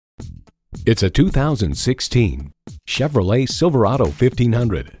It's a 2016 Chevrolet Silverado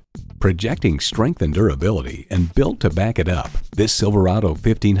 1500. Projecting strength and durability and built to back it up, this Silverado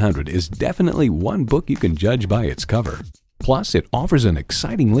 1500 is definitely one book you can judge by its cover. Plus, it offers an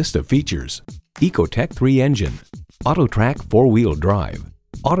exciting list of features: Ecotec 3 engine, AutoTrack 4-wheel drive,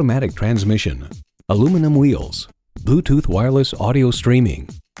 automatic transmission, aluminum wheels, Bluetooth wireless audio streaming,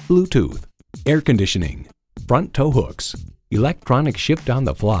 Bluetooth, air conditioning, front tow hooks, electronic shift on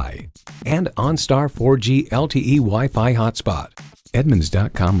the fly, and OnStar 4G LTE Wi-Fi hotspot.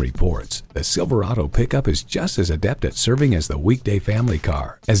 Edmunds.com reports the Silverado pickup is just as adept at serving as the weekday family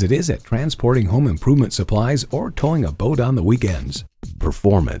car as it is at transporting home improvement supplies or towing a boat on the weekends.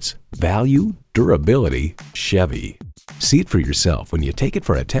 Performance, value, durability, Chevy. See it for yourself when you take it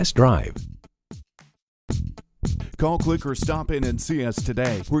for a test drive. Call, click, or stop in and see us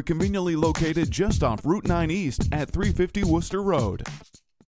today. We're conveniently located just off Route 9 East at 350 Worcester Road.